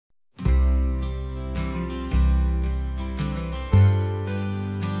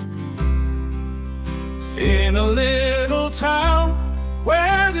In a little town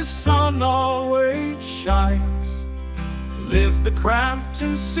where the sun always shines, live the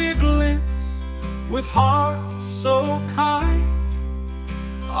Crampton Siblings with hearts so kind.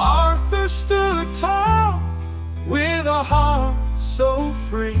 Arthur stood tall with a heart so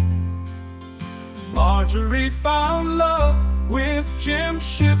free. Marjorie found love with Jim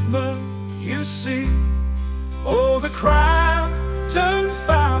Shipman, you see. Oh, the Crampton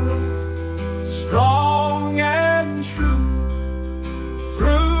family, strong and true.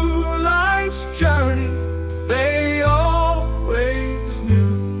 Through life's journey, they always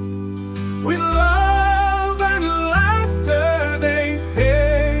knew. With love and laughter, they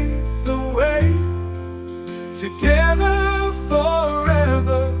paved the way. Together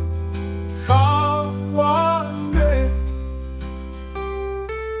forever, come one day.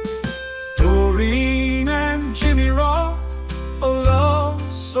 Doreen and Jimmy Rock, a love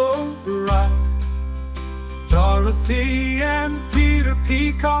so bright. Dorothy and Peter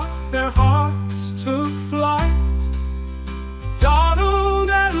Peacock, their hearts took flight. Donald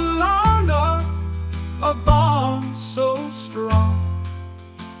and Lana, a bond so strong.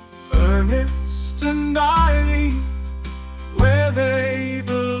 Ernest and Eileen, where they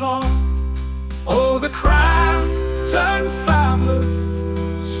belong. Oh, the Crampton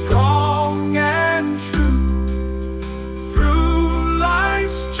family, strong and true. Through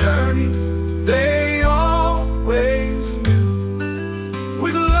life's journey, they always knew.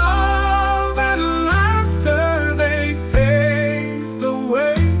 With love and laughter, they paved the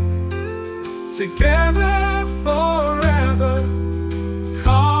way. Together forever,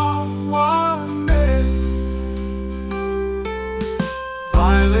 come one day.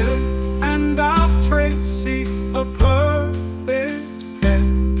 Violet and Alf Tracy, a perfect pair.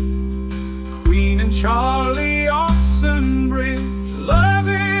 Queen and Charlie Oxenbridge, love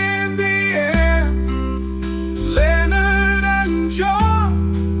in the air. Leonard and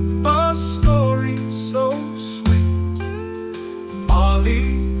John, a story so sweet. Molly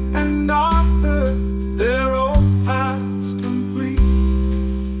and Arthur, their own past complete.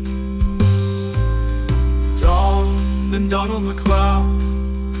 Don and Donald MacLeod,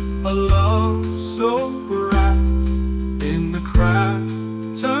 a love so bright. In the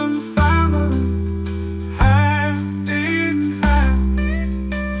Crampton family, hand in hand.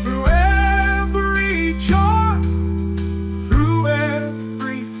 Through every joy, through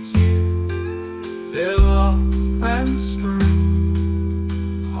every tear, their love and strength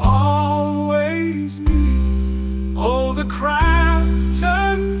always near. Oh, the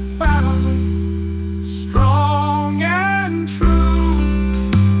Crampton family, strong and true.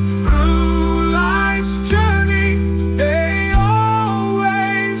 Through life's journey, they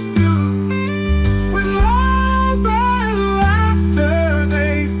always knew. With love and laughter,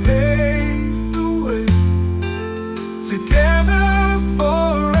 they paved the way. Together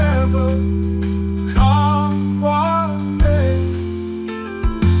forever, come one day.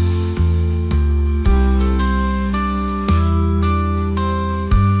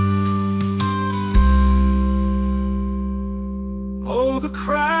 Oh, the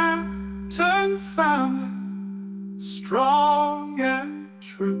Crampton family, strong and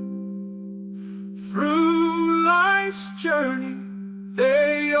true. Through life's journey,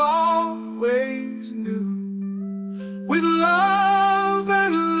 they always knew. With love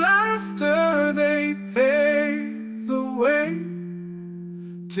and laughter, they paved the way.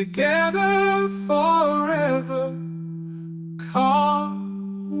 Together forever, come